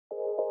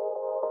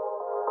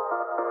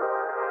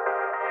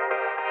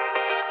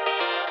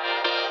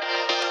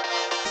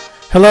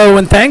Hello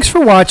and thanks for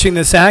watching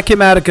this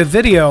Acumatica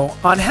video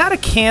on how to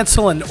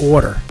cancel an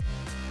order.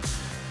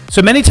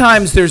 So many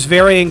times there's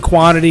varying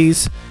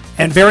quantities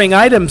and varying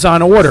items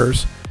on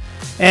orders,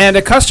 and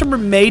a customer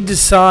may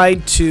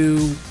decide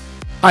to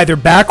either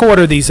back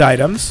order these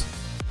items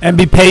and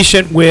be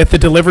patient with the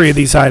delivery of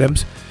these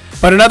items,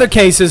 but in other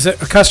cases a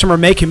customer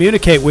may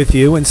communicate with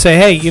you and say,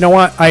 hey, you know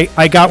what,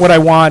 I got what I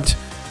want.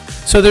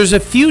 So there's a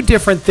few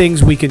different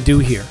things we can do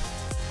here.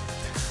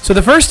 So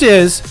the first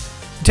is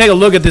take a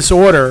look at this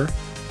order.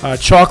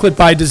 Chocolate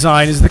by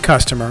Design is the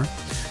customer.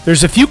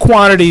 There's a few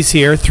quantities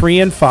here, 3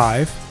 and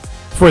 5,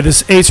 for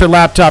this Acer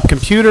laptop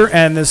computer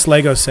and this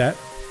Lego set.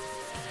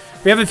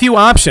 We have a few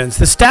options.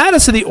 The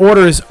status of the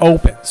order is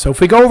open. So if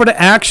we go over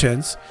to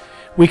Actions,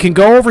 we can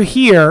go over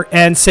here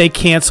and say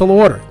Cancel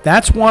Order.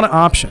 That's one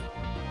option.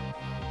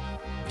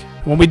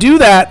 When we do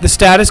that, the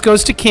status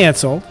goes to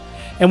Cancel,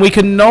 and we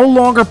can no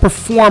longer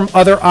perform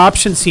other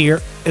options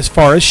here as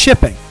far as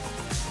shipping.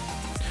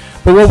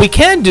 But what we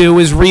can do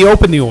is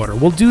reopen the order.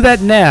 We'll do that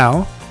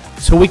now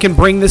so we can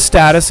bring the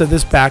status of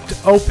this back to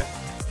open.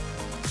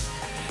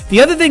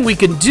 The other thing we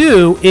can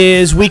do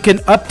is we can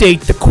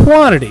update the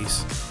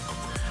quantities.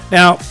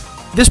 Now,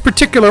 this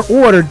particular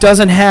order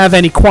doesn't have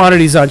any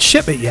quantities on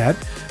shipment yet,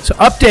 so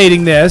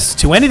updating this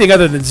to anything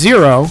other than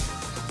 0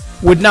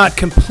 would not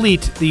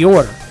complete the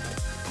order.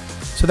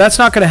 So that's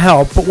not going to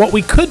help, but what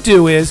we could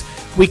do is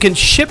we can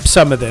ship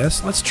some of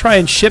this. Let's try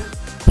and ship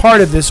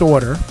part of this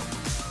order.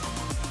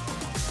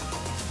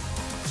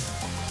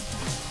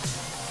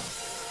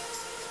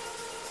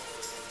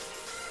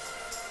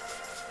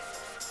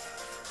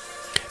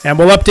 And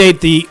we'll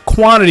update the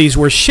quantities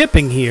we're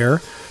shipping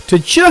here to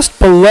just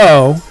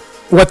below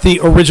what the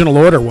original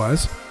order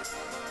was.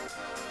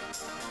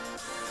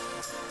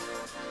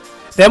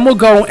 Then we'll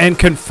go and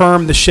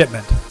confirm the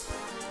shipment.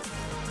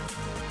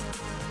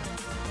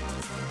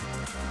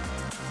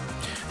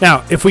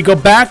 Now, if we go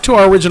back to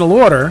our original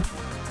order,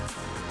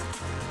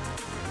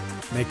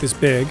 make this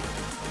big,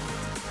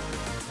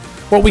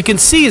 what we can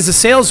see is a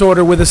sales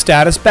order with a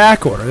status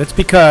back order. That's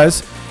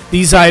because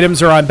these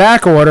items are on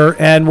back order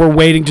and we're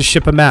waiting to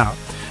ship them out.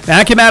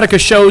 Now, Acumatica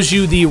shows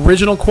you the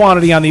original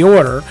quantity on the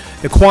order,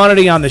 the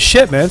quantity on the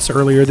shipments,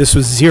 earlier this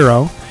was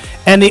 0,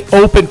 and the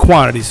open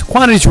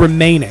quantities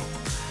remaining.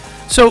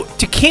 So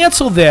to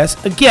cancel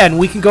this, again,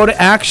 we can go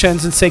to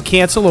Actions and say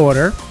Cancel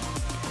Order.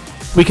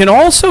 We can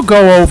also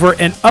go over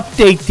and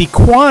update the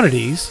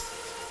quantities.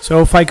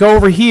 So if I go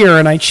over here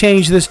and I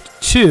change this to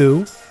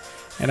 2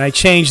 and I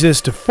change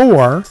this to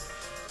 4,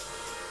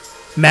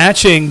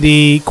 matching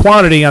the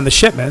quantity on the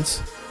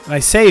shipments, and I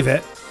save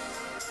it,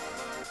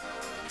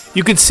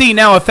 you can see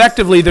now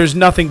effectively there's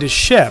nothing to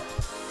ship.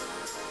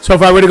 So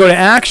if I were to go to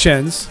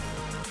Actions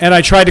and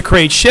I try to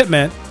create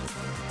shipment,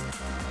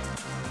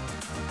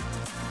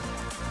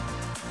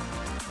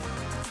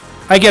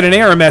 I get an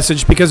error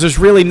message because there's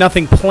really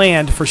nothing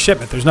planned for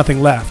shipment. There's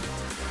nothing left.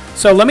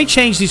 So let me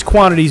change these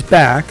quantities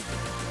back.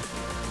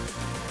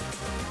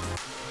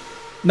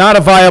 Not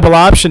a viable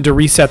option to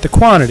reset the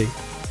quantity.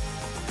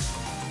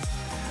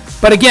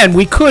 But again,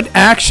 we could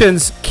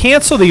Actions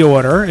cancel the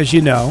order, as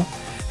you know.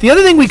 The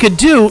other thing we could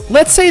do,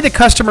 let's say the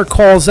customer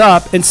calls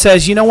up and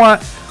says, you know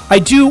what, I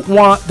do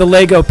want the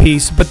Lego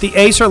piece, but the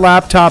Acer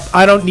laptop,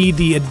 I don't need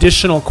the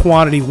additional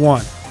quantity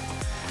 1.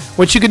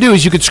 What you could do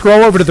is you could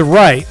scroll over to the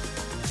right.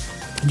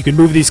 You can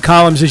move these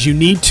columns as you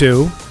need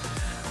to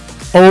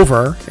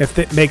over, if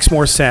it makes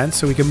more sense.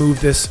 So we can move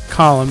this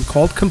column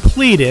called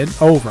Completed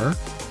over.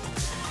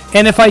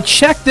 And if I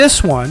check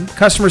this one,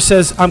 customer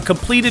says, I'm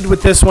completed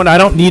with this one, I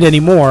don't need any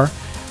more.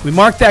 We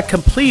mark that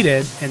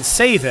completed and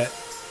save it.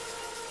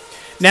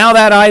 Now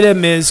that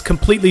item is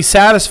completely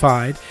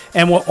satisfied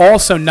and will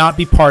also not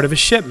be part of a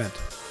shipment.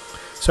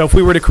 So if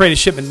we were to create a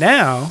shipment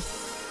now,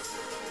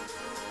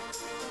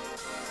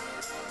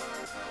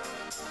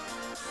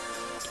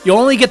 you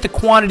only get the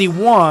quantity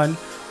 1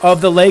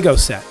 of the Lego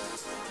set.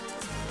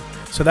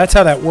 So that's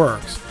how that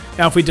works.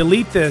 Now if we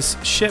delete this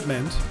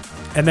shipment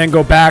and then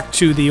go back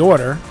to the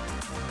order,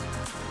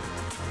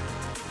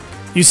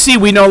 you see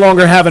we no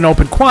longer have an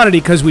open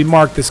quantity because we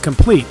marked this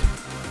complete.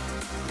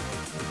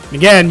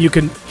 Again, you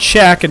can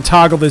check and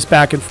toggle this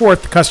back and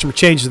forth. The customer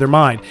changes their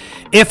mind.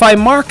 If I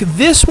mark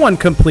this one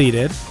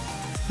completed,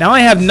 now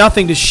I have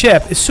nothing to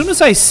ship. As soon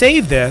as I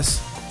save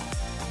this,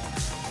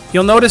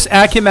 you'll notice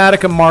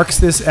Acumatica marks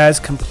this as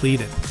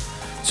completed.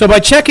 So by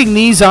checking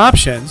these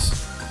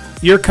options,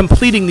 you're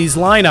completing these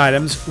line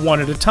items one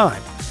at a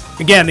time.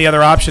 Again, the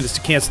other option is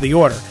to cancel the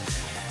order.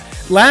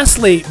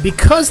 Lastly,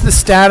 because the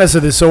status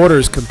of this order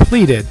is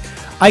completed,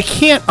 I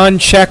can't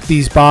uncheck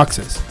these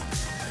boxes.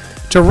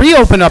 To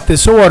reopen up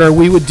this order,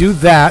 we would do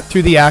that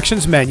through the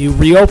Actions menu,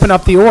 reopen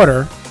up the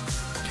order.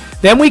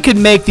 Then we could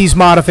make these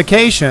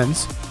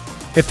modifications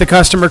if the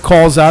customer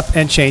calls up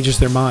and changes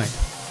their mind.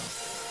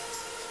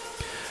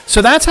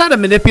 So that's how to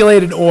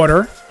manipulate an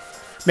order,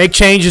 make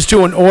changes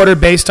to an order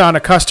based on a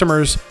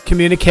customer's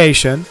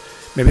communication,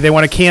 Maybe they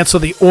want to cancel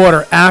the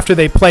order after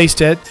they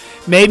placed it.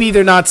 Maybe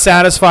they're not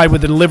satisfied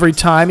with the delivery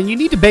time, and you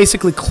need to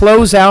basically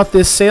close out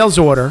this sales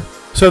order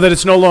so that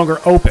it's no longer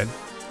open.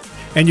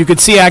 And you can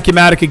see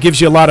Acumatica gives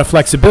you a lot of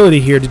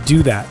flexibility here to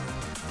do that.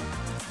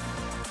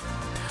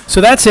 So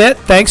that's it.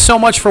 Thanks so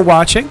much for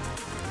watching,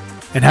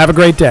 and have a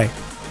great day.